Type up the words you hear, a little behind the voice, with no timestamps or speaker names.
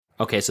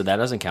Okay, so that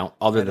doesn't count.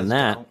 Other than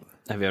that,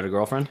 have you had a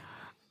girlfriend?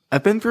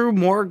 I've been through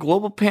more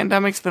global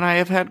pandemics than I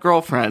have had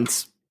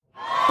girlfriends.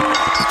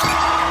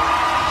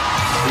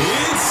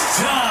 It's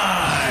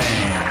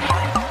time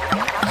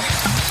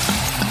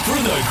for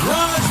the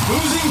Garage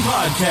Boozing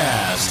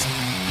Podcast.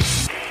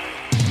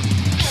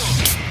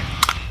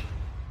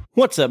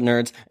 What's up,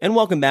 nerds, and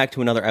welcome back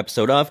to another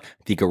episode of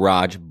the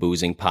Garage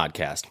Boozing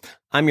Podcast.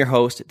 I'm your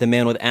host, the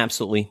man with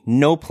absolutely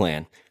no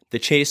plan, the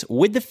Chase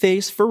with the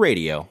face for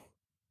radio,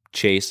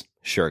 Chase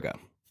Shurga.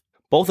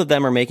 Both of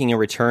them are making a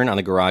return on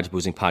the Garage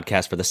Boozing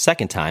Podcast for the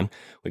second time.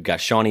 We've got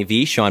Shawn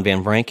V, Shawn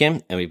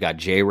VanVranken, and we've got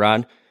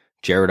J-Rod,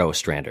 Jared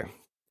Ostrander.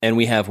 And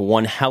we have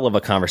one hell of a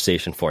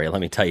conversation for you,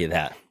 let me tell you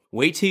that.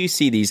 Wait till you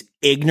see these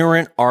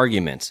ignorant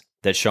arguments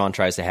that Shawn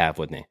tries to have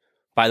with me.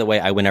 By the way,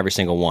 I win every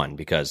single one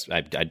because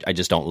I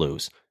just don't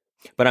lose.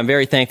 But I'm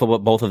very thankful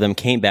that both of them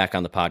came back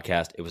on the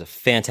podcast. It was a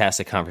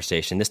fantastic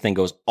conversation. This thing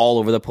goes all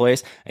over the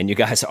place, and you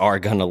guys are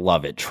going to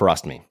love it.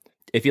 Trust me.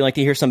 If you like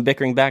to hear some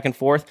bickering back and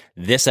forth,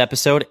 this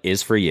episode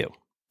is for you.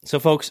 So,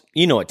 folks,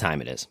 you know what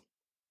time it is.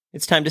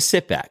 It's time to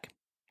sit back,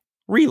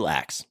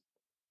 relax,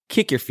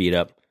 kick your feet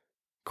up,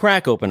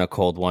 crack open a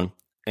cold one,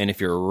 and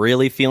if you're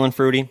really feeling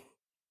fruity,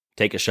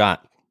 take a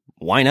shot.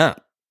 Why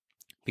not?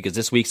 Because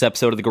this week's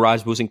episode of the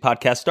Garage Boozing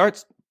Podcast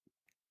starts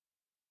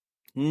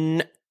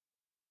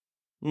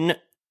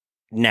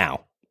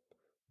now.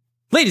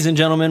 Ladies and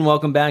gentlemen,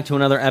 welcome back to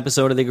another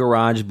episode of the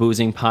Garage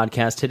Boozing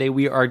Podcast. Today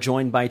we are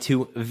joined by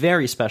two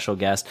very special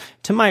guests.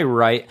 To my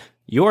right,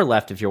 your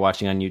left if you're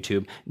watching on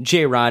YouTube,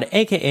 J-Rod,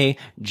 a.k.a.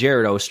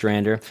 Jared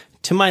Ostrander.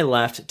 To my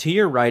left, to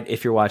your right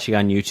if you're watching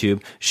on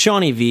YouTube,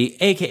 Shawnee V,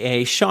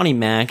 a.k.a. Shawnee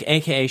Mac,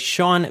 a.k.a.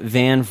 Shawn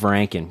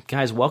VanVranken.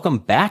 Guys, welcome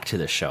back to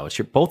the show. It's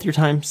both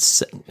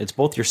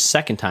your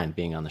second time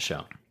being on the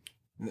show.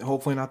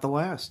 Hopefully not the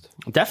last.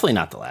 Definitely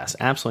not the last.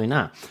 Absolutely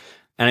not.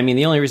 And I mean,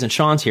 the only reason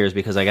Shawn's here is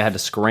because I had to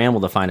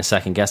scramble to find a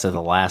second guest at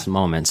the last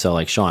moment. So,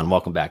 like, Shawn,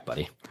 welcome back,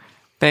 buddy.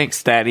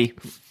 Thanks, Daddy.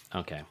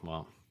 Okay,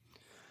 well.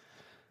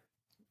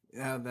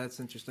 Yeah,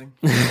 that's interesting.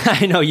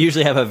 I know, you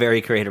usually have a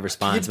very creative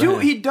response.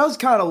 He does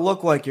kind of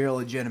look like you're a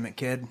legitimate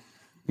kid.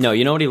 No,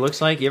 you know what he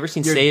looks like? You ever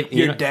seen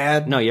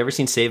dad? No, you ever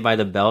seen Saved by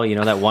the Bell? You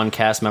know that one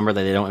cast member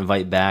that they don't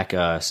invite back?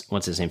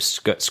 What's his name?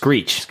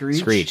 Screech.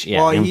 Screech.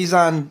 Yeah. Well, he's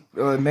on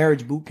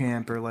marriage boot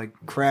camp or like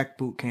crack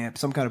boot camp,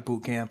 some kind of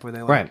boot camp where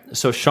they like right.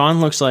 So Shawn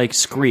looks like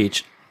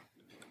Screech.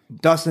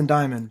 Dustin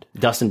Diamond.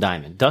 Dustin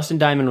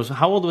Diamond was,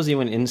 how old was he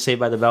when in Saved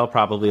by the Bell?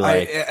 Probably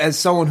like as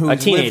someone who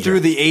lived through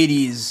the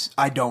 80s,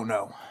 I don't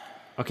know.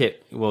 Okay,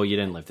 well, you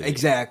didn't live through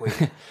exactly.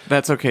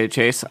 That's okay,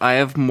 Chase. I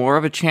have more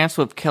of a chance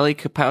with Kelly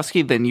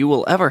Kapowski than you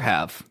will ever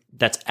have.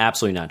 That's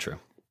absolutely not true.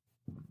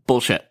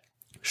 Bullshit.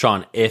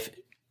 Shawn,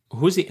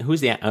 who's the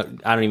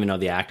I don't even know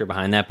the actor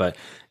behind that, but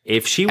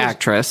if she was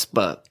actress,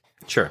 but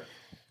sure.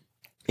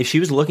 If she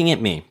was looking at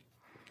me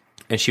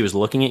and she was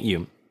looking at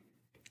you,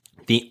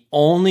 the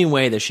only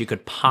way that she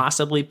could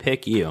possibly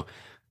pick you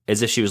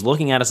is if she was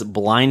looking at us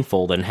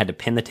blindfolded and had to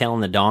pin the tail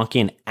on the donkey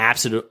and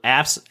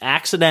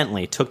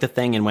accidentally took the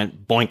thing and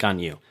went boink on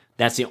you.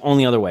 That's the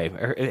only other way.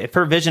 If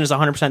her vision is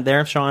 100%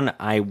 there, Shawn,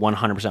 I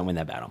 100% win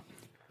that battle.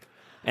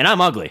 And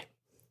I'm ugly.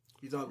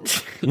 He's ugly.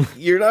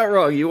 You're not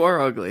wrong. You are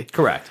ugly.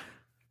 Correct.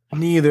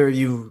 Neither of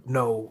you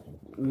know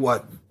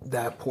what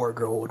that poor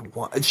girl would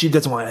want. She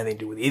doesn't want anything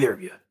to do with either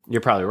of you.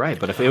 You're probably right.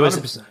 But if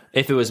 100%.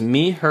 it was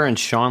me, her, and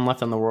Shawn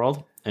left on the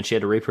world, and she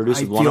had to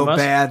reproduce with one of us. I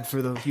feel bad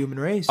for the human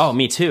race. Oh,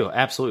 me too.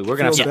 Absolutely. We're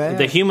gonna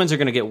the humans are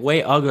gonna get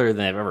way uglier than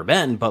they've ever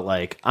been, but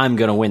like I'm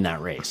gonna win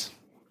that race.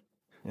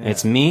 Yeah.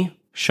 It's me,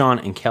 Shawn,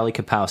 and Kelly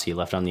Kapowski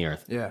left on the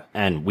earth. Yeah.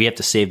 And we have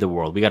to save the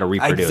world. We got to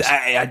reproduce.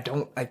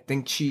 I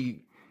think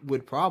she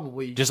would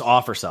probably just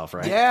off herself,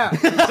 right? Yeah.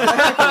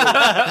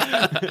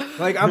 Exactly.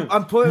 Like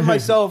I'm putting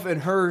myself in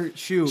her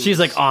shoes. She's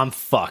like, oh, I'm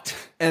fucked.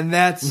 And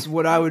that's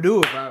what I would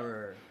do if I were her.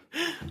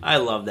 I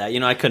love that.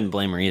 You know, I couldn't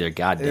blame her either.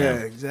 Goddamn. Yeah,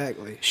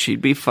 exactly.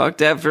 She'd be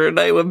fucked after a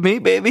night with me,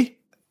 baby.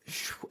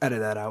 Edit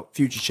that out.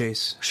 Future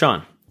Chase.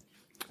 Shawn,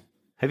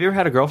 have you ever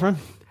had a girlfriend?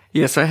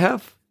 Yes, I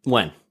have.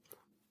 When?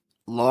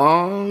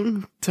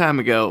 Long time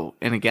ago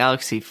in a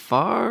galaxy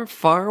far,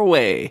 far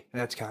away.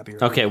 That's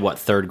copyright. Okay, what,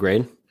 3rd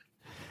grade?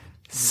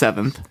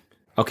 7th.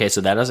 Okay,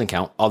 so that doesn't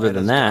count. Other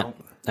than that,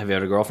 have you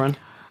had a girlfriend?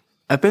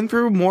 I've been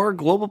through more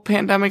global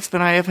pandemics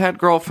than I have had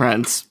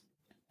girlfriends.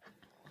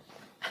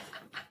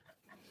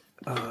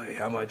 Oh,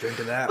 yeah, I'm going to drink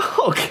to that.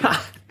 Oh, God.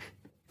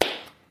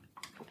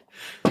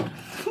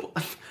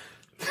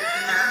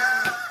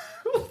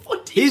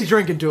 He's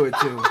drinking to it,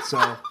 too, so.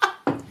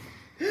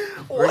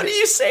 What do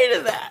you say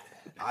to that?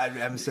 I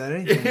haven't said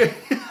anything.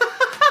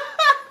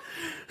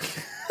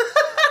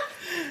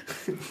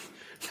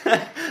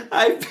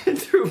 I've been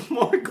through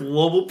more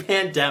global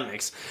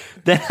pandemics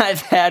than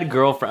I've had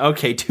girlfriend.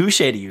 Okay, touche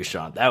to you,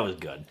 Shawn. That was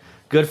good.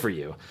 Good for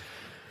you.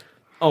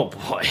 Oh,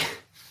 boy.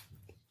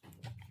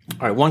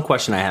 All right, one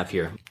question I have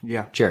here.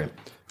 Yeah. Jared,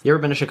 you ever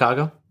been to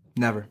Chicago?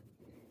 Never.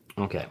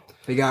 Okay.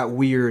 They got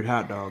weird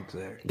hot dogs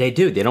there. They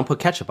do. They don't put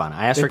ketchup on it.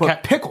 I asked They for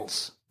put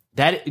pickles.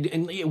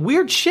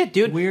 Weird shit,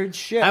 dude. Weird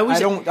shit. I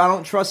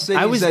don't trust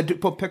cities that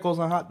put pickles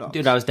on hot dogs.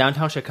 Dude, I was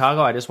downtown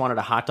Chicago. I just wanted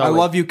a hot dog. I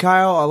love you,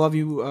 Kyle. I love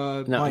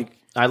you, Mike.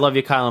 I love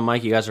you, Kyle and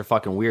Mike. You guys are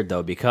fucking weird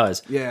though,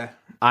 because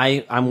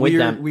I'm with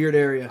them. Weird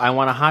area. I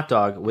want a hot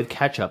dog with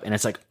ketchup, and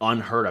it's like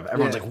unheard of.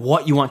 Everyone's like,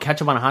 "What? You want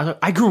ketchup on a hot dog?"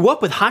 I grew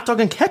up with hot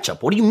dog and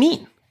ketchup. What do you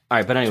mean? All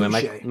right, but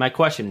anyway, my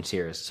question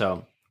here is: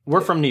 so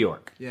we're from New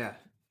York. Yeah.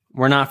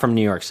 We're not from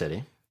New York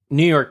City.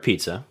 New York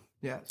pizza.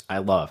 Yes. I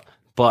love.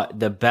 But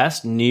the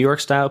best New York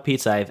style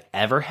pizza I've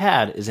ever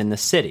had is in the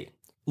city.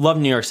 Love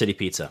New York City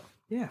pizza.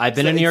 Yeah. I've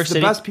been in New York City.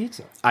 It's the best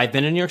pizza. I've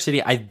been in New York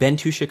City. I've been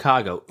to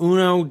Chicago.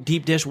 Uno,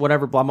 deep dish,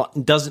 whatever, blah, blah.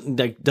 Doesn't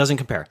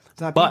compare. It's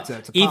not but pizza.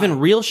 It's a pie. even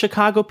real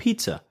Chicago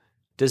pizza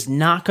does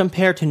not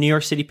compare to New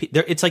York City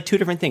pizza. It's like two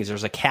different things.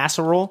 There's a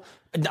casserole.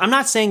 I'm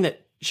not saying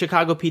that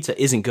Chicago pizza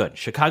isn't good.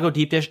 Chicago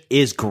deep dish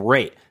is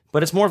great.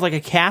 But it's more of like a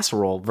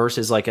casserole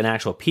versus like an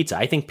actual pizza.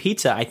 I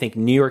think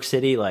New York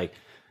City, like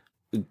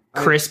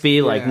crispy,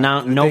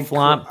 no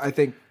flop. I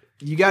think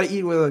you got to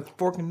eat with a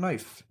fork and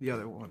knife. The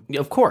other one,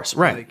 Of course,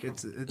 right. Like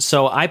it's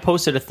So I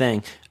posted a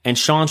thing, and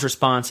Shawn's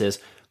response is,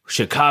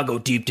 Chicago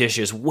deep dish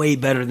is way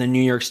better than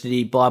New York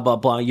City, blah, blah,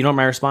 blah. You know what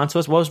my response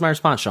was? What was my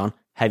response, Shawn?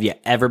 Have you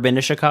ever been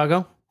to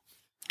Chicago?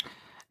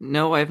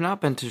 No, I have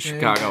not been to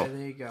Chicago.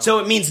 There you go. So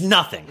it means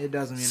nothing. It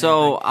doesn't mean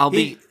So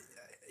anything.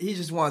 He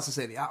just wants to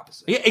say the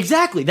opposite. Yeah,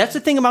 exactly. That's the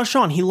thing about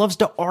Shawn. He loves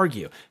to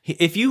argue.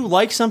 If you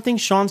like something,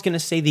 Shawn's going to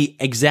say the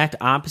exact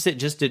opposite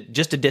just to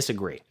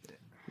disagree.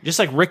 Just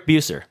like Ricky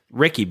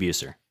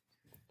Buser.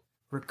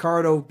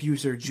 Ricardo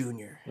Buser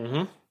Jr.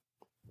 Mm-hmm.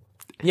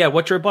 Yeah,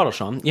 what's your rebuttal,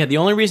 Shawn? Yeah, the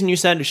only reason you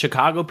said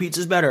Chicago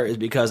pizza's better is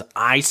because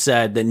I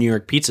said that New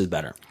York pizza's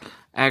better.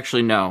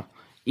 Actually, no.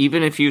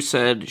 Even if you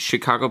said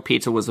Chicago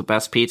pizza was the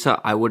best pizza,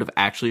 I would have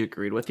actually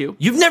agreed with you.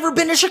 You've never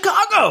been to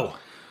Chicago!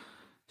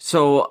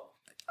 So,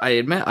 I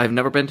admit, I've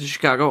never been to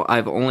Chicago.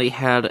 I've only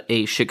had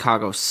a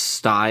Chicago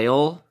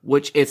style,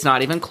 which it's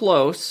not even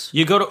close.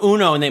 You go to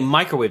Uno and they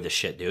microwave the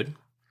shit, dude.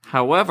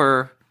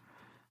 However,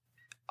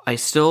 I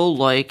still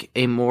like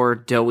a more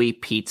doughy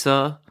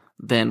pizza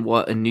than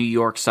what a New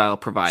York style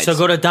provides. So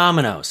go to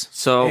Domino's.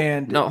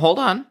 No, hold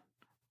on.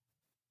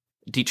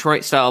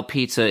 Detroit style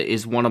pizza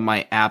is one of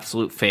my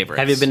absolute favorites.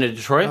 Have you been to I was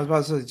Detroit?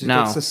 about to say,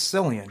 No. it's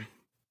Sicilian.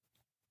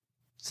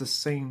 It's the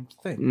same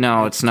thing.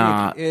 No, it's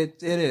not.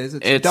 It is.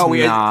 It's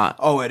doughy. not.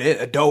 It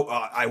is. A dough.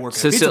 I work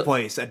at a pizza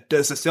place.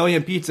 A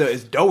Sicilian pizza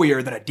is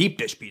doughier than a deep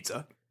dish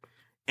pizza,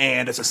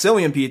 and a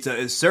Sicilian pizza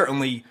is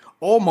certainly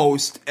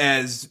almost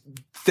as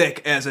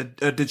thick as a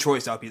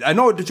Detroit style pizza. I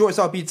know a Detroit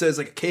style pizza is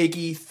like a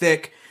cakey,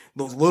 thick,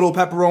 those little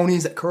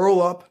pepperonis that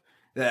curl up.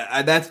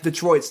 That's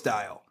Detroit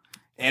style,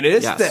 and it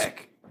is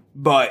thick.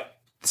 But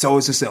so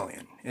is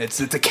Sicilian. It's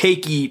a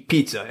cakey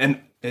pizza,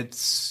 and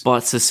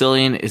But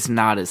Sicilian is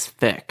not as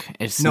thick.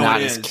 It's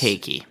not as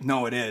cakey.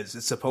 No, it is.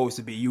 It's supposed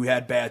to be. You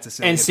had bad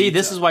Sicilian And see, pizza.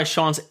 this is why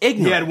Shawn's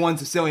ignorant. He had one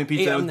Sicilian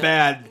pizza that was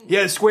bad. He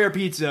had a square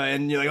pizza,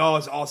 and you're like, oh,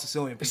 it's all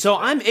Sicilian pizza. So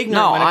I'm ignorant.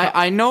 No,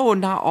 I know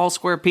not all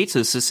square pizza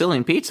is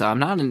Sicilian pizza. I'm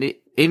not an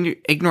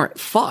ignorant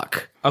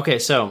fuck. Okay,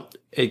 so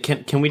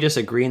can we just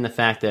agree in the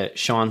fact that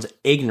Shawn's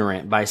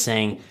ignorant by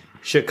saying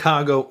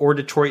Chicago or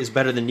Detroit is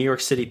better than New York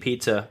City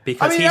pizza?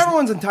 Because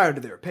everyone's entitled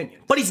to their opinion.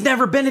 But he's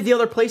never been to the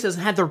other places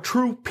and had their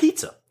true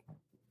pizza.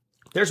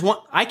 There's one.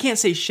 I can't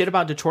say shit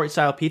about Detroit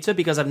style pizza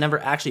because I've never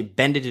actually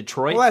been to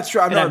Detroit. Well, that's true.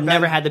 I've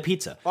never had the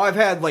pizza. Well, I've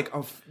had like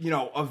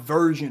a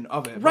version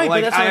of it. Right,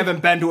 but but I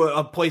haven't been to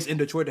a place in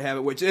Detroit to have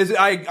it, which is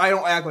I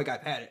don't act like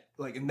I've had it.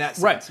 Like in that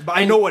sense. Right. But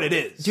I know what it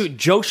is. Dude,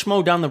 Joe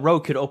Schmo down the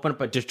road could open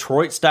up a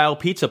Detroit-style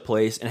pizza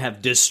place and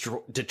have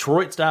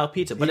Detroit-style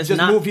pizza. But You it's just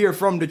not... moved here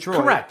from Detroit.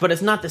 Correct, but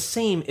it's not the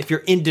same if you're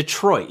in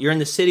Detroit. You're in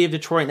the city of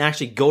Detroit and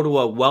actually go to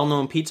a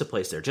well-known pizza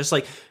place there. Just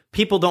like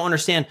people don't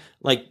understand,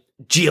 like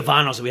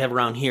Giovanni's that we have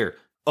around here.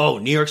 Oh,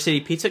 New York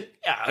City pizza?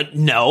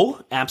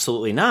 No,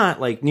 absolutely not.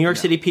 Like New York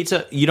City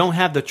pizza, you don't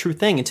have the true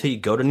thing until you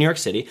go to New York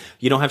City.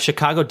 You don't have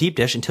Chicago deep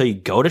dish until you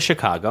go to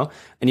Chicago.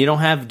 And you don't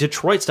have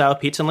Detroit style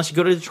pizza unless you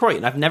go to Detroit.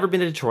 And I've never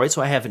been to Detroit,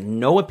 so I have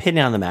no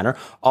opinion on the matter.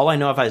 All I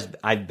know is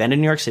I've been to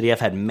New York City.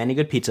 I've had many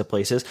good pizza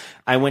places.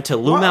 I went to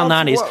Lou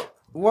Malnati's.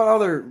 What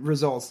other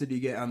results did you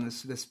get on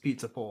this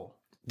pizza poll?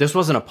 This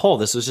wasn't a poll.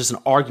 This was just an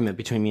argument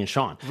between me and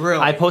Shawn.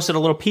 Really? I posted a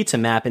little pizza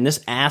map, and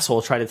this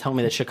asshole tried to tell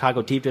me that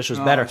Chicago deep dish was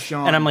better.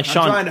 Sean. And I'm like,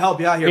 Shawn, I'm trying to help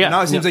you out here, but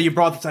now it seems like you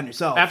brought this on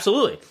yourself.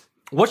 Absolutely.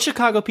 What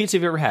Chicago pizza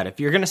have you ever had? If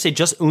you're going to say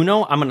just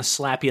Uno, I'm going to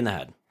slap you in the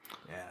head.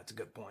 Yeah, that's a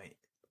good point.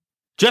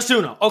 Just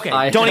Uno.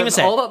 Okay, don't even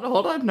say it.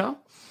 Hold on, no.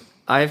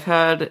 I've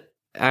had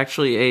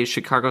actually a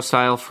Chicago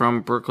style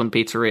from Brooklyn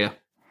Pizzeria.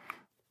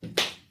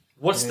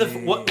 What's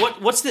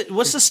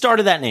the start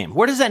of that name?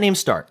 Where does that name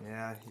start?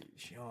 Yeah,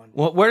 Sean.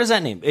 Where does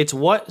that name? It's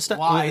what?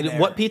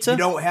 What pizza? You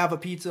don't have a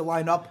pizza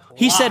lined up?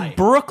 He said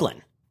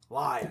Brooklyn.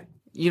 Lie.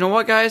 You know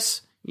what,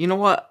 guys? You know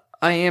what?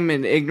 I am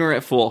an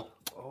ignorant fool.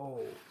 Oh,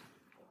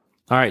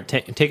 All right,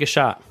 take a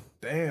shot.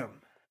 damn.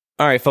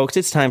 All right, folks,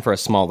 it's time for a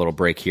small little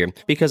break here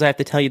because I have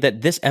to tell you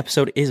that this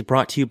episode is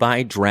brought to you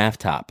by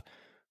Draft Top.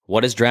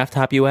 What is Draft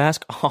Top, you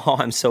ask? Oh,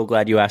 I'm so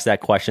glad you asked that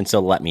question,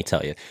 so let me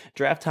tell you.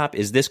 Draft Top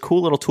is this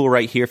cool little tool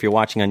right here if you're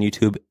watching on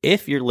YouTube.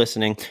 If you're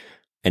listening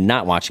and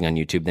not watching on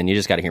YouTube, then you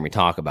just got to hear me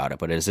talk about it.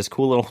 But it is this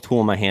cool little tool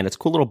in my hand. It's a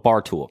cool little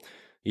bar tool.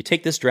 You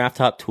take this Draft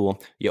Top tool,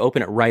 you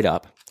open it right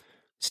up,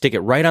 stick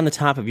it right on the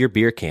top of your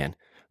beer can,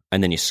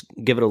 and then you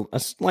give it a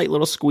slight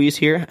little squeeze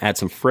here, add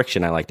some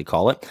friction, I like to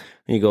call it.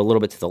 And you go a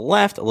little bit to the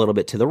left, a little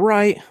bit to the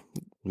right,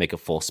 make a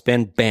full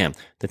spin, bam.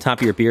 The top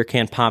of your beer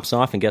can pops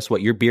off, and guess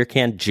what? Your beer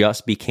can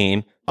just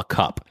became a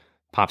cup.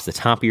 Pops the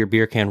top of your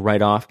beer can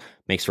right off,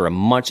 makes for a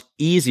much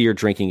easier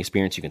drinking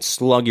experience. You can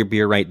slug your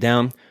beer right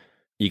down.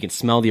 You can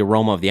smell the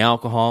aroma of the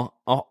alcohol.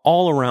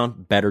 All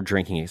around better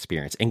drinking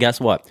experience. And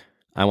guess what?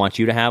 I want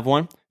you to have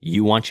one.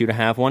 You want you to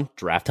have one.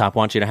 Draft Top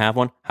wants you to have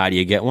one. How do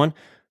you get one?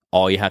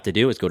 All you have to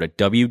do is go to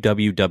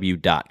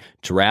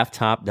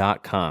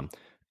www.drafttop.com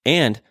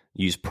and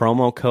use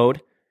promo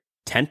code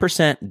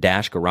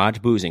 10%-garage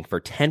boozing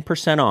for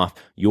 10% off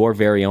your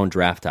very own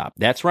Draft Top.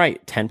 That's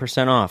right,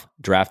 10% off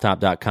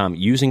drafttop.com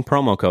using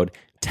promo code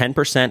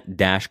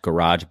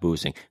 10%-garage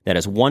boozing. That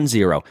is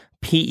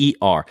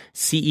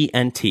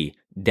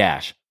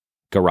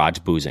 10%-garage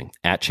boozing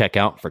at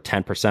checkout for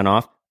 10%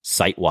 off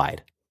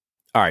site-wide.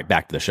 All right,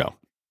 back to the show.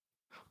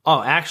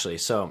 Oh, actually,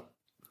 so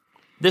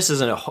this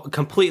is a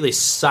completely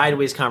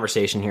sideways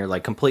conversation here,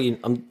 like completely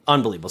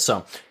unbelievable.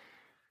 So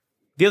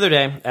the other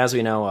day, as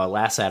we know,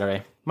 last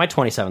Saturday, my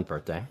 27th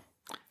birthday.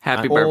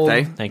 Happy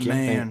birthday. Thank you.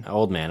 Man.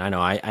 Old man, I know.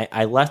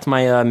 I left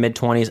my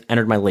mid-20s,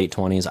 entered my late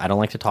 20s. I don't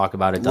like to talk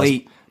about it.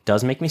 It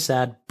does make me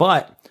sad,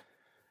 but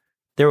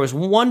there was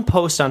one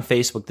post on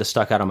Facebook that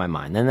stuck out on my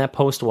mind. And that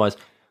post was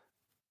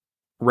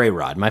Ray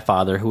Rod, my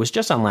father, who was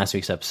just on last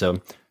week's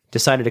episode,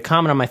 decided to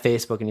comment on my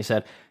Facebook, and he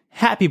said,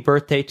 "Happy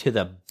birthday to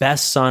the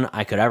best son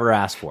I could ever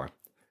ask for."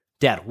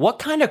 Dad, what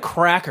kind of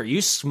crack are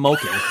you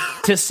smoking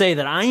to say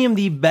that I am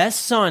the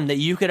best son that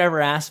you could ever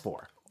ask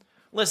for?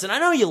 Listen, I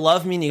know you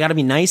love me and you got to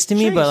be nice to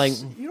me, Chase, but like,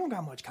 you don't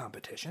got much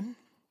competition.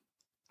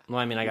 well,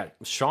 I mean, I got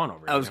Shawn over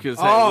here. I was going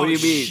to say, what do you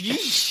mean?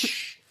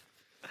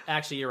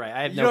 Actually, you're right.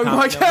 I have You don't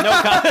like-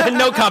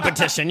 no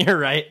competition. You're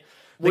right.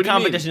 The What do you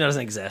mean? competition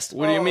doesn't exist.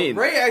 What do you mean?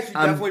 Ray actually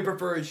definitely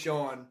prefers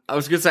Shawn. I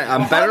was going to say,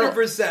 I'm better.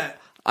 100%.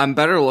 I'm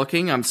better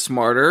looking. I'm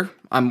smarter.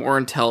 I'm more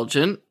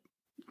intelligent.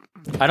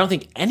 I don't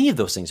think any of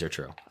those things are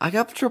true. I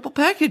got the triple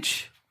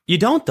package. You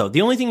don't, though.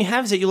 The only thing you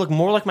have is that you look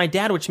more like my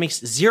dad, which makes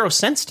zero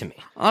sense to me.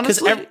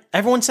 Honestly- Because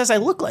everyone says I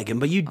look like him,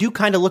 but you do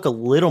kind of look a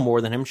little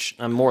more than him.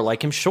 I'm more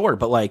like him, sure.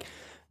 But like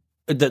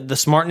the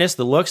smartness,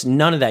 the looks,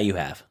 none of that you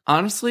have.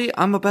 Honestly,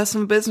 I'm a best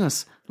in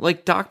business.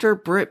 Like Dr.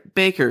 Britt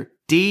Baker,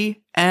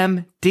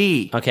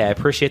 DMD. Okay, I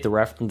appreciate the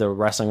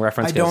wrestling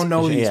reference. I don't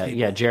know these Yeah, people.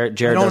 yeah. Jared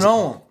I don't does.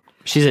 know him.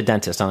 She's a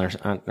dentist on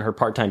her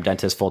part-time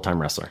dentist,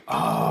 full-time wrestler.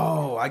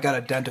 Oh, I got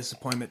a dentist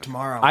appointment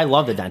tomorrow. I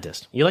love the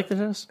dentist. You like the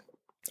dentist?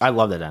 I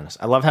love the dentist.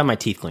 I love having my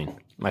teeth clean.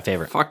 My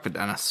favorite. Fuck the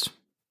dentist.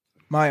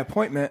 My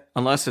appointment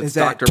Unless it's is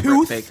that Dr. Britt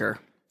tooth? Baker.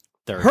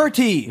 30. Her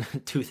teeth.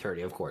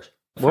 230, of course.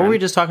 What were we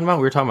just talking about?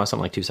 We were talking about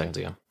something like 2 seconds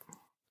ago.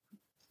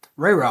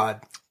 Ray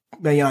Rod.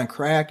 Got you on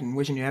crack and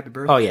wishing you happy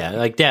birthday. Oh yeah,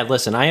 like Dad.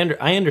 Listen, I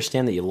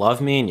understand that you love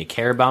me and you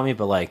care about me,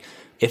 but like,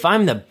 if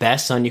I'm the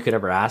best son you could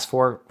ever ask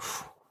for,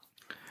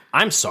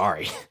 I'm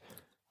sorry.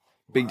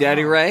 Big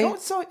Daddy Ray, Don't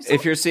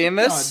if you're seeing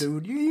this,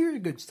 dude, you're a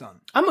good son.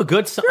 I'm a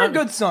good son. You're a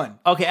good son.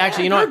 Okay,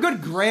 actually, you know You're what? a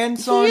good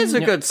grandson. he is a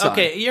good son.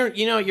 Okay,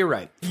 you're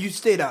right. You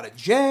stayed out of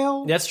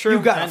jail. That's true. You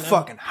got I a know.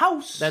 fucking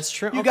house. That's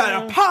true. You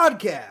got a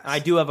podcast. I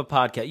do have a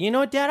podcast. You know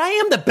what, Dad? I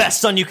am the best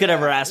son you could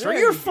ever ask for. yeah,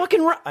 You're you-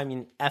 fucking right. I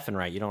mean, effing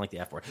right. You don't like the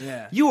F word.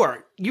 Yeah. You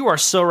are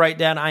so right,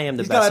 Dad. I am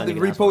the He's best got son to you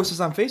can ask for. repost this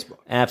on Facebook.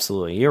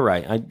 Absolutely, you're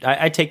right.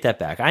 I take that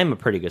back. I am a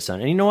pretty good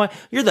son, and you know what?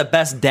 You're the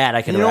best dad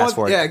I could You ever know ask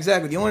what? for. Yeah,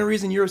 exactly. The only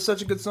reason you're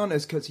such a good son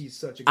is because he's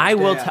such a good I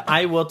will. dad.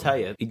 I will tell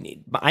you.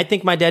 I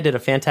think my dad did a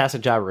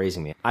fantastic job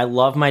raising me. I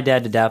love my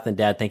dad to death, and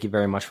Dad, thank you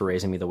very much for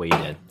raising me the way you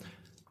did.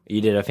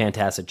 You did a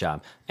fantastic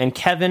job. And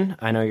Kevin,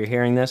 I know you're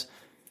hearing this.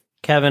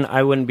 Kevin,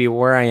 I wouldn't be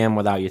where I am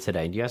without you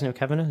today. Do you guys know who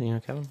Kevin is? You know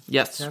Kevin?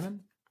 Yes.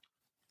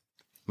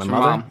 My your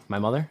mother. mom. My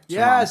mother.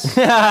 Yes.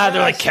 They're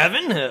like,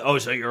 Kevin? Oh,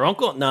 so your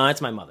uncle? No,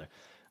 it's my mother.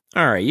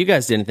 All right, you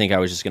guys didn't think I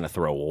was just going to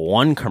throw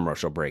one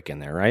commercial break in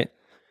there, right?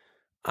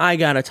 I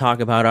got to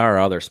talk about our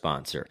other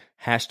sponsor.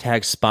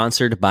 Hashtag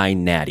sponsored by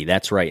Natty.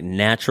 That's right,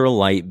 Natural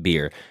Light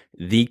Beer.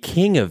 The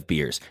king of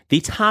beers.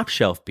 The top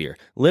shelf beer.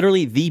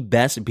 Literally the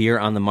best beer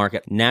on the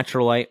market.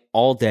 Natural Light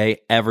all day,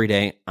 every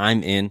day.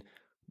 I'm in.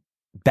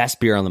 Best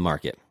beer on the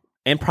market.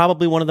 And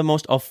probably one of the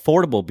most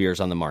affordable beers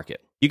on the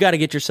market. You got to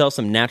get yourself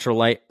some Natural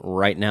Light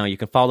right now. You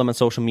can follow them on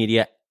social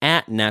media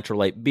at Natural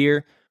Light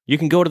Beer. You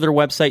can go to their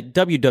website,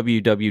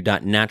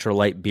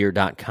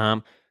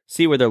 www.naturallightbeer.com.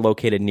 See where they're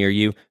located near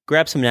you.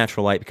 Grab some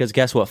Natural Light because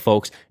guess what,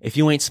 folks? If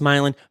you ain't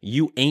smiling,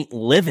 you ain't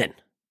living.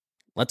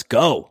 Let's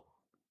go.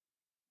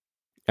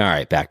 All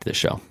right, back to the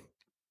show.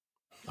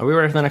 Are we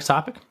ready for the next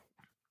topic?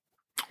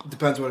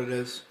 Depends what it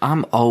is.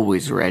 I'm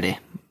always ready.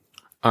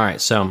 All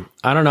right, so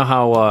I don't know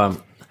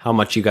how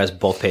much you guys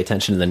both pay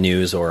attention to the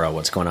news or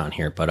what's going on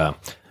here, but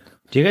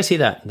do you guys see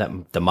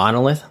the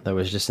monolith that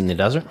was just in the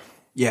desert?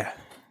 Yeah.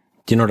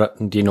 Do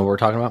you know what we're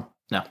talking about?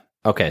 No.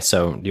 Okay,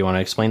 so do you want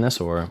to explain this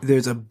or?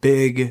 There's a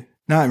big,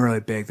 not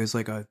really big. There's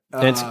like a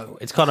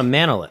It's called a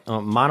monolith.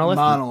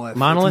 Monolith.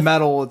 It's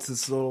metal. It's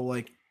this little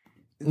like.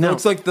 It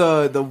looks like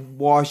the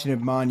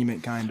Washington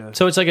Monument kind of.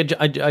 So it's like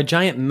a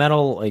giant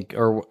metal like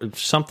or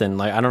something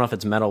like I don't know if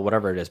it's metal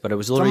whatever it is, but it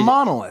was literally a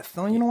monolith.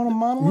 Don't you know what a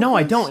monolith? No,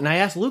 is? I don't. And I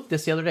asked Luke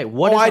this the other day.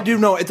 I do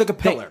know. It's like a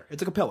pillar.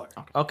 It's like a pillar.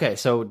 Okay,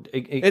 so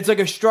it's like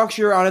a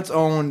structure on its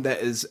own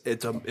that is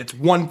it's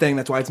one thing.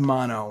 That's why it's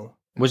mono.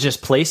 Was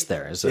just placed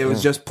there. It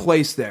was just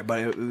placed there, but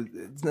it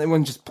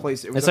wasn't just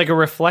placed. It's like a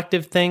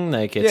reflective thing.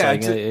 Like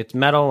it's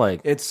metal.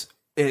 Like do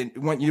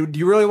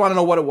you really want to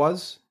know what it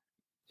was?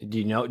 Do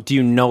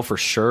you know for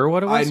sure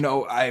what it was? I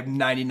know. I have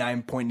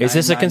 99.9. Is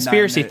this a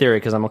conspiracy theory?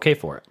 Because I'm okay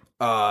for it.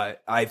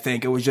 I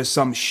think it was just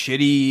some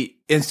shitty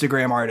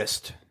Instagram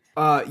artist.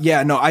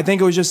 I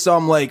think it was just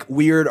some like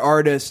weird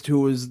artist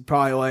who was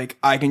probably like,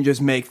 I can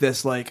just make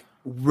this like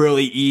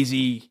really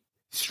easy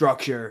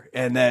structure,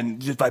 and then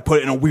just if I put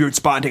it in a weird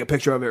spot and take a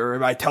picture of it, or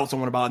if I tell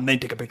someone about it and they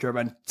take a picture of it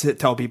and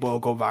tell people, it'll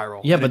go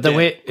viral. Yeah, but the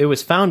way it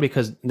was found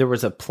because there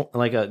was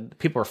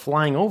people were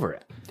flying over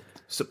it.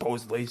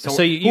 Supposedly. So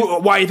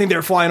why do you think they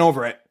were flying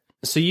over it?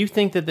 So you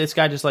think that this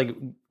guy just like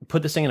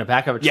put this thing in the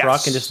back of a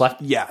truck and just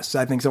left? Yes,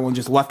 I think someone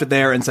just left it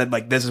there and said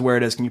like, "This is where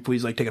it is. Can you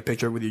please like take a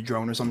picture with your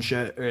drone or some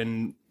shit?"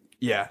 And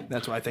yeah,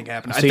 that's what I think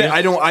happened. So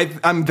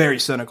I'm very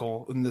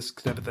cynical in this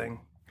type of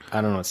thing.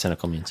 I don't know what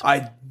cynical means.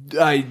 I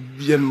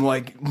am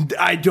like,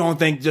 I don't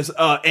think just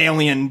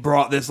alien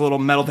brought this little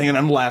metal thing and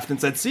then left and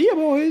said, "See ya,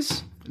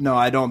 boys." No,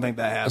 I don't think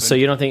that happened. So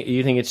you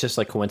think it's just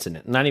like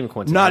coincident? Not even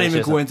coincident. Not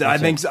even coincident.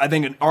 I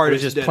think an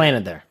artist it was just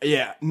planted there.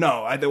 Yeah,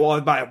 no.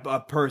 By a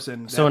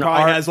person that so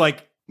probably has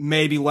like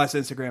maybe less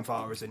Instagram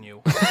followers than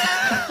you.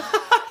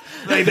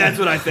 Like that's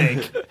what I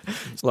think.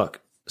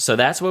 Look, so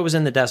that's what was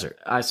in the desert.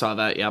 I saw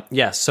that. Yep.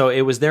 Yes. So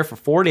it was there for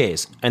 4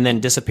 days and then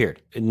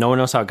disappeared. No one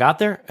knows how it got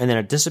there, and then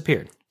it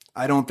disappeared.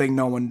 I don't think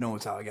no one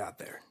knows how it got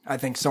there. I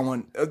think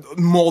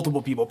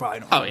multiple people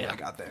probably know how it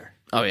got there.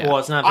 Oh yeah. Well,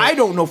 it's not. I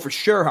don't know for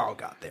sure how it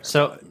got there.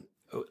 So,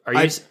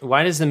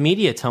 why does the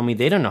media tell me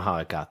they don't know how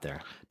it got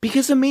there?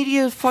 Because the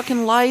media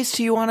fucking lies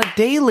to you on a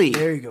daily.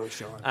 There you go,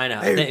 Shawn. I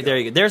know. There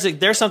you go.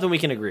 There's something we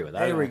can agree with.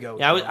 There we go.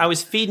 Yeah, I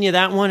was feeding you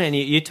that one, and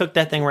you took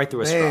that thing right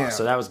through a straw,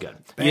 so that was good.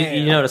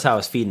 You notice how I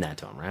was feeding that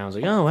to him, right? I was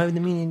like, oh, why would the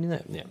media do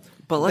that? Yeah.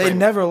 But they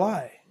never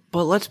lie.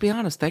 But let's be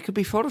honest, that could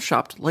be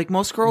photoshopped, like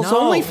most girls'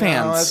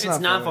 OnlyFans. No, it's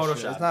not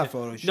photoshopped. It's not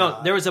photoshopped.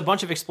 No, there was a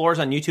bunch of explorers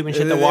on YouTube and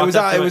shit that walked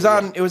up. It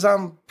was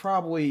on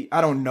probably,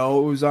 I don't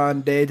know. It was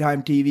on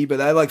daytime TV, but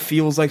that like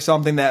feels like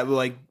something that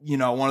like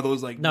one of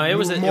those like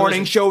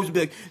morning shows would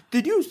be like,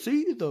 did you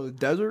see the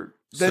desert?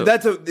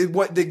 That's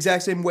the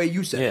exact same way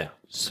you said. Yeah.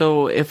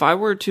 So if I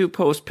were to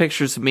post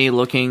pictures of me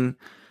looking.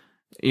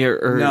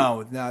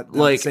 No, not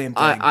like the same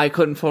thing. I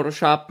couldn't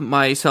Photoshop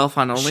myself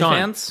on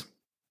OnlyFans.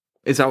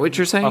 Is that what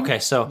you're saying? Okay,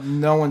 so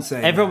no one's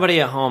saying everybody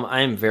at home,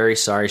 I am very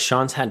sorry.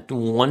 Sean's had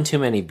one too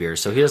many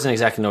beers, so he doesn't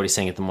exactly know what he's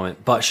saying at the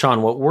moment. But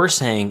Shawn, what we're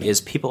saying is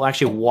people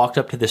actually walked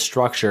up to the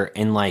structure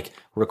and like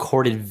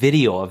recorded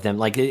video of them.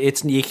 Like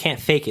you can't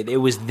fake it. It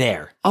was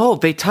there. Oh,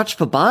 they touched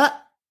the butt?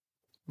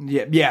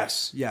 Yeah,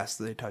 yes,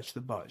 they touched the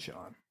butt,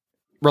 Shawn.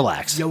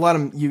 Relax. You let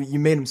him. You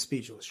made him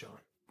speechless, Shawn.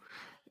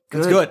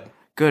 Good. It's good.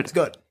 Good. It's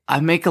good. I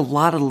make a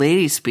lot of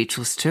ladies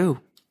speechless too.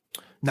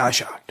 Not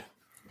shocked.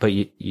 But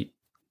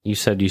you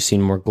said you've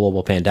seen more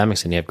global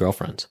pandemics than you have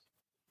girlfriends.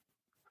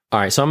 All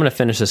right, so I'm going to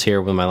finish this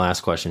here with my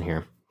last question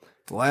here.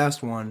 The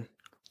last one.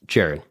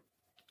 Jared,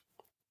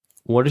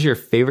 what is your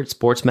favorite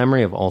sports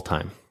memory of all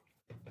time?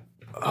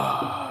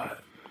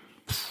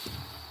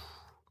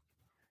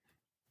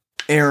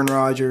 Aaron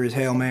Rodgers,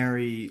 Hail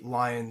Mary,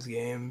 Lions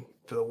game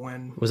for the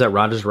win. Was that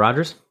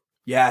Rodgers?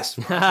 Yes.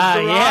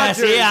 Yeah,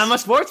 see, I'm a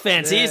sports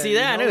fan. See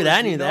that?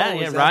 I knew that.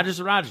 Yeah, Rodgers,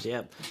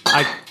 yeah.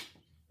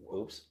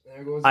 Oops.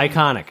 There goes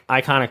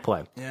Iconic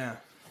play. Yeah.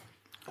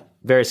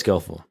 Very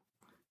skillful.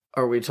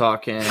 Are we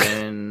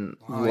talking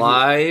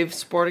live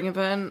sporting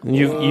event?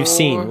 You've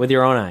seen with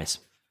your own eyes.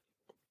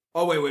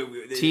 Oh, wait.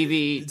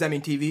 TV. Does that mean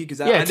TV? Because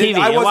TV.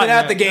 I wasn't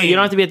at the game. You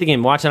don't have to be at the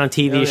game. Watch it on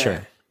TV, Okay.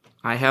 Sure.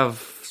 I have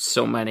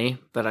so many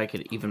that I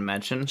could even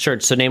mention. Sure,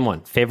 so name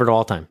one. Favorite of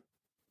all time.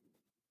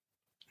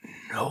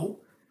 No.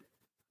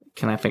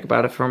 Can I think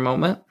about it for a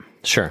moment?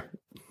 Sure.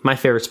 My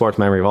favorite sports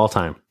memory of all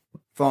time.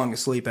 Falling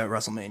asleep at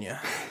WrestleMania.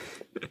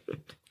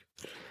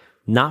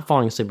 Not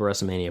falling asleep at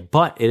WrestleMania,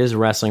 but it is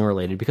wrestling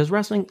related because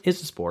wrestling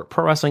is a sport.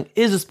 Pro wrestling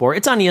is a sport.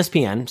 It's on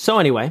ESPN. So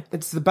anyway.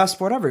 It's the best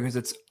sport ever because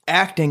it's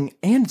acting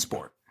and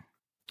sport.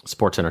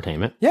 Sports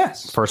entertainment.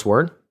 Yes. First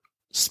word,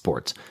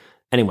 sports.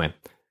 Anyway,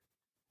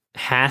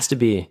 has to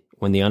be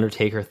when The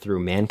Undertaker threw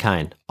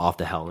Mankind off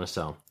the Hell in a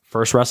Cell.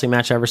 First wrestling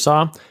match I ever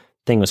saw.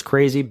 Thing was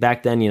crazy.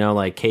 Back then,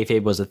 like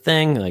kayfabe was a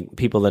thing. Like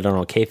people that don't know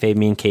what kayfabe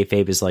mean,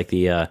 kayfabe is like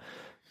the...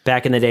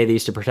 Back in the day, they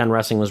used to pretend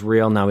wrestling was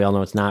real. Now we all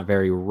know it's not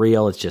very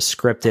real. It's just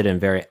scripted and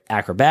very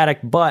acrobatic.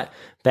 But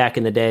back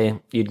in the day,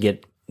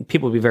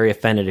 people would be very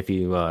offended if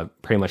you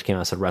pretty much came out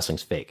and said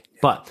wrestling's fake.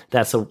 But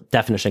that's the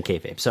definition of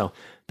kayfabe. So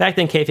back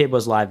then, kayfabe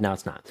was live. Now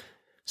it's not.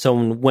 So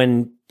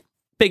when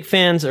big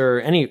fans or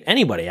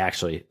anybody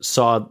actually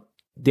saw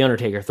The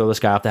Undertaker throw this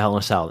guy off the Hell in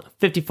a Cell.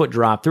 50-foot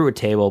drop through a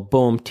table,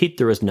 boom, teeth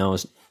through his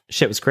nose.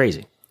 Shit was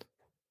crazy.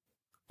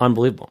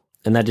 Unbelievable.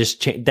 And that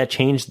just that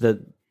changed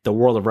the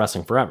world of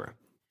wrestling forever.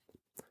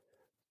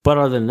 But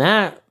other than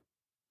that,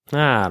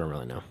 I don't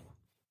really know.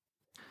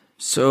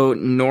 So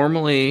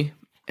normally,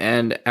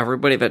 and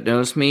everybody that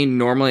knows me,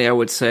 normally I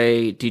would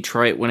say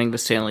Detroit winning the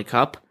Stanley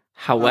Cup.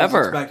 However, I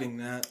was expecting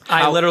that.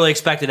 I literally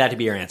expected that to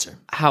be your answer.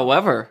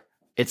 However,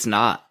 it's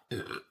not.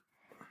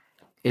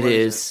 It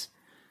is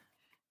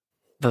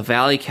the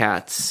Valley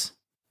Cats.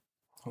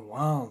 Oh,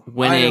 wow.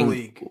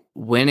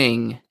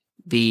 winning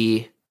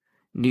the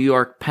New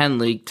York Penn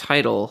League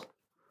title.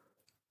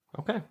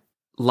 Okay.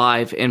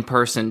 Live in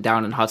person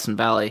down in Hudson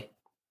Valley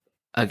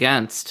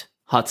against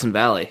Hudson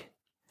Valley.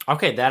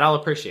 Okay, that I'll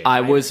appreciate.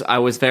 I was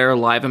there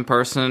live in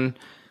person.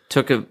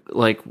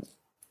 It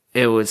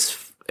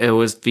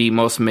was the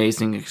most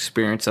amazing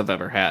experience I've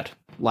ever had.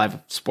 Live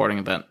sporting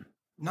event.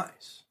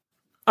 Nice.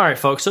 All right,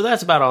 folks. So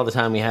that's about all the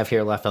time we have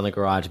here left on the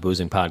Garage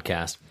Boozing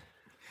Podcast.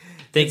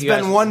 It's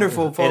been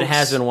wonderful, folks. It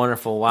has been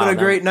wonderful. Wow, been a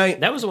great night.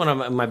 That was one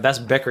of my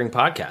best bickering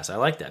podcasts. I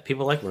like that.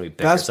 People like when we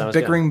bicker. Best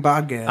bickering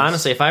podcast.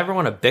 Honestly, if I ever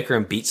want to bicker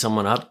and beat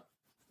someone up,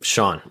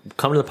 Shawn,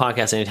 come to the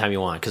podcast anytime you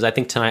want. Because I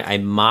think tonight I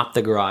mopped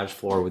the garage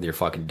floor with your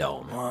fucking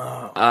dome.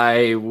 Wow.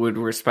 I would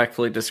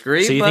respectfully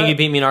disagree. So you think you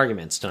beat me in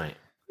arguments tonight?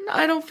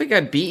 I don't think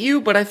I beat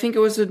you, but I think it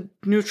was a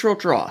neutral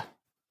draw.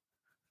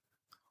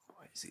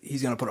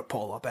 He's going to put a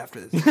poll up after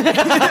this.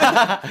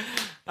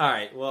 All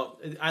right. Well,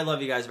 I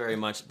love you guys very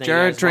much. Thank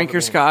Jared, you guys drink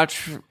your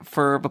scotch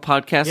for the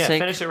podcast's Yeah,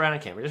 sake. finish it right on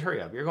camera. Just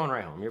hurry up. You're going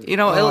right home.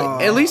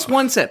 At least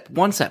one sip.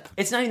 One sip.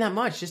 It's not even that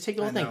much. Just take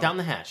the whole thing down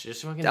the hatch.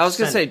 Just fucking I was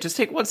going to send say, it. just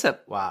take one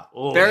sip. Wow.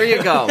 Ooh. There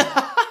you go.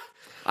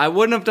 I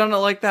wouldn't have done it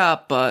like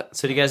that, but...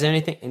 So do you guys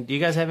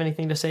have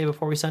anything to say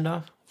before we send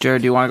off?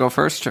 Jared, do you want to go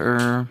first,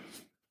 or...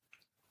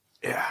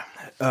 Yeah.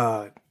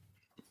 I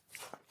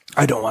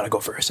don't want to go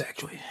first,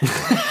 actually.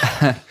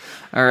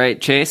 All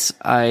right, Chase,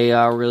 I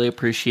really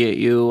appreciate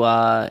you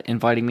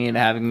inviting me and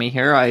having me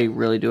here. I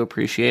really do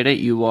appreciate it.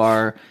 You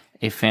are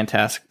a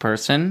fantastic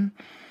person,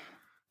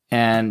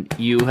 and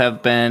you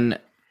have been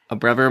a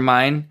brother of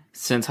mine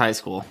since high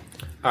school.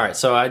 All right,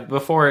 so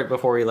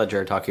before we let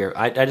Jared talk here,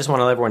 I just want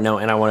to let everyone know,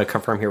 and I want to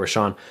confirm here with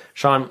Shawn.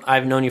 Shawn,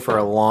 I've known you for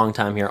a long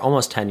time here,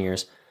 almost 10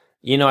 years.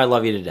 You know I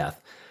love you to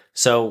death.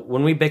 So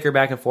when we bicker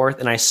back and forth,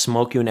 and I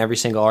smoke you in every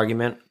single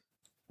argument,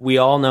 we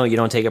all know you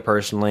don't take it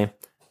personally.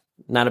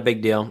 Not a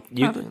big deal.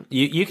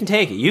 You can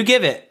take it. You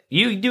give it.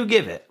 You do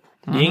give it.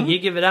 Mm-hmm. You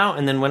give it out,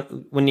 and then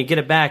when you get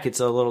it back, it's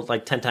a little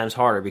 10 times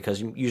harder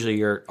because usually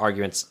your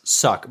arguments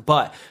suck.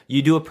 But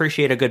you do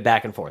appreciate a good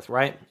back and forth,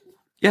 right?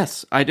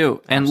 Yes, I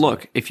do. And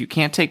look, if you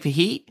can't take the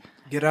heat,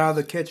 get out of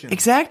the kitchen.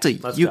 Exactly.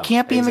 You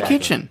can't be in the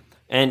kitchen.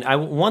 And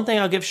one thing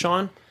I'll give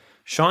Shawn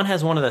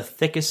has one of the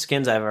thickest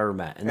skins I've ever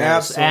met, and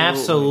that's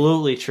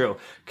absolutely true.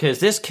 Because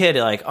this kid,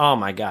 oh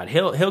my god,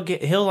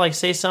 he'll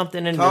say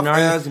something and tough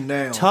as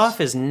nails. Tough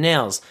as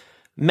nails,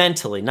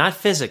 mentally, not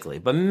physically,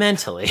 but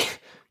mentally.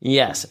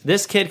 Yes,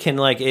 this kid can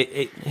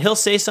he'll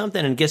say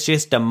something and gets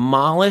just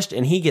demolished,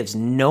 and he gives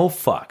no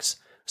fucks.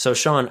 So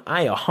Shawn,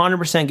 I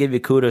 100% give you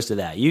kudos to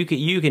that. You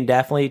can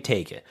definitely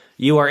take it.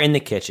 You are in the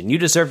kitchen. You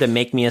deserve to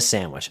make me a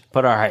sandwich.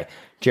 But all right,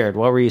 Jared,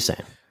 what were you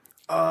saying?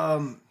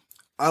 I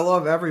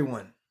love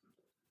everyone.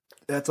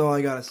 That's all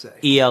I gotta say.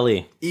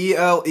 ELE.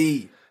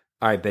 ELE.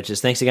 All right, bitches.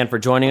 Thanks again for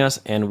joining us,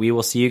 and we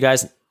will see you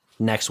guys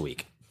next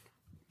week.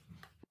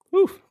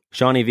 Woo.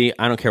 Shawn EV,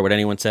 I don't care what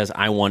anyone says.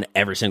 I won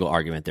every single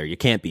argument there. You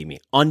can't beat me.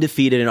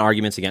 Undefeated in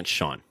arguments against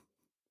Shawn.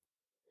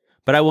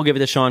 But I will give it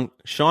to Shawn.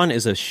 Shawn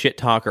is a shit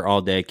talker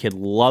all day. Kid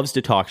loves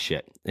to talk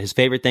shit. His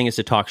favorite thing is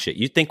to talk shit.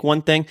 You think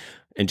one thing,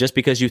 and just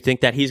because you think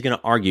that, he's going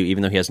to argue,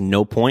 even though he has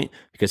no point,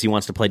 because he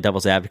wants to play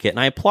devil's advocate. And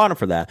I applaud him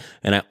for that.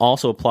 And I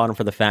also applaud him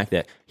for the fact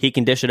that he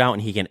can dish it out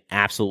and he can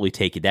absolutely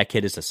take it. That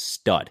kid is a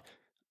stud.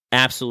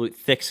 Absolute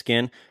thick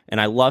skin.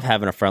 And I love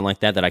having a friend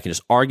like that I can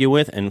just argue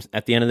with. And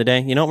at the end of the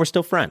day, we're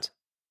still friends.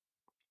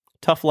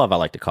 Tough love, I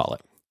like to call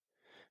it.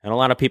 And a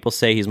lot of people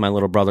say he's my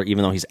little brother,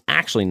 even though he's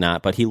actually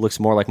not, but he looks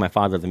more like my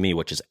father than me,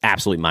 which is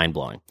absolutely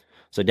mind-blowing.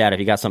 So, Dad, if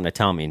you got something to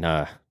tell me,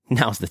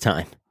 now's the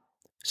time.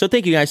 So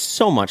thank you guys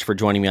so much for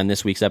joining me on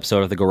this week's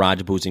episode of the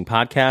Garage Boozing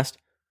Podcast.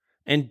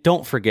 And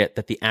don't forget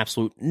that the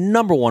absolute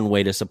 #1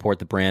 way to support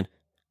the brand,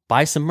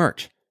 buy some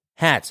merch.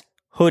 Hats,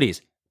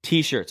 hoodies,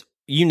 t-shirts,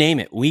 you name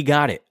it, we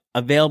got it.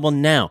 Available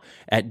now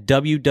at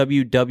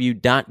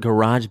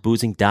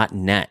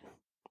www.garageboozing.net.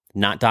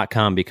 Not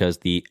 .com, because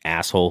the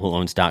asshole who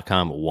owns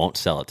 .com won't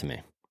sell it to me.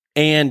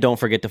 And don't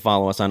forget to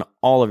follow us on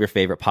all of your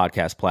favorite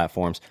podcast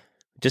platforms.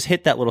 Just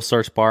hit that little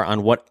search bar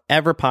on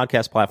whatever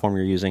podcast platform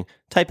you're using.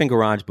 Type in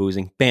Garage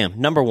Boozing. Bam.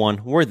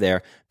 #1, we're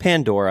there.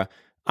 Pandora,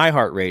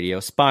 iHeartRadio,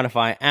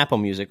 Spotify, Apple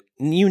Music,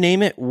 you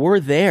name it, we're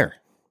there.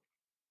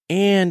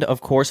 And, of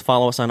course,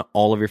 follow us on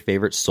all of your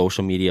favorite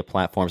social media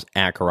platforms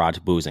at Garage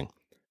Boozing.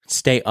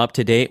 Stay up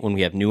to date when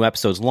we have new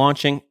episodes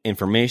launching,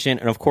 information,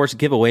 and of course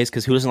giveaways,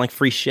 because who doesn't like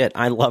free shit?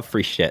 I love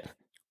free shit.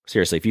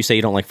 Seriously, if you say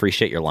you don't like free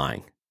shit, you're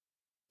lying.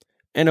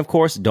 And of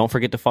course, don't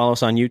forget to follow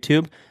us on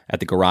YouTube at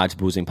the Garage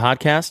Boozing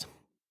Podcast.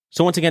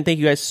 So once again, thank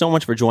you guys so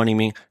much for joining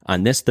me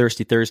on this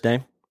Thirsty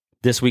Thursday.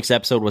 This week's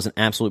episode was an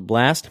absolute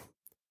blast.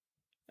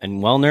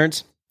 And well,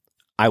 nerds,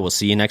 I will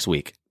see you next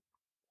week.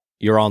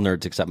 You're all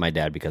nerds except my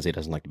dad because he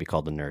doesn't like to be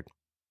called a nerd.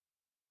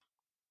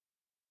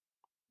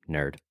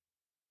 Nerd.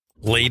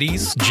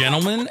 Ladies,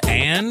 gentlemen,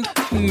 and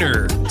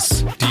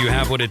nerds. Do you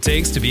have what it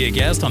takes to be a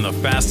guest on the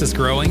fastest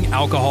growing,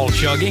 alcohol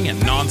chugging, and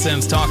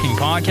nonsense talking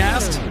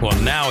podcast? Well,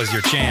 now is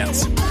your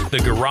chance. The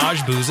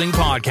Garage Boozing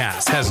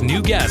Podcast has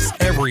new guests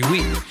every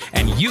week,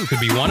 and you could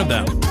be one of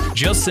them.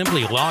 Just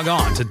simply log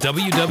on to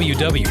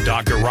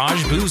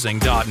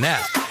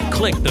www.garageboozing.net,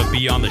 click the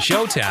Be on the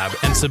Show tab,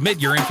 and submit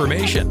your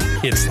information.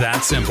 It's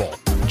that simple.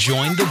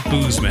 Join the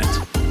boozement,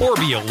 or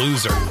be a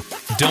loser.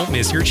 Don't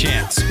miss your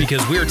chance,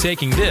 because we're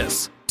taking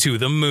this to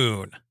the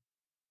moon.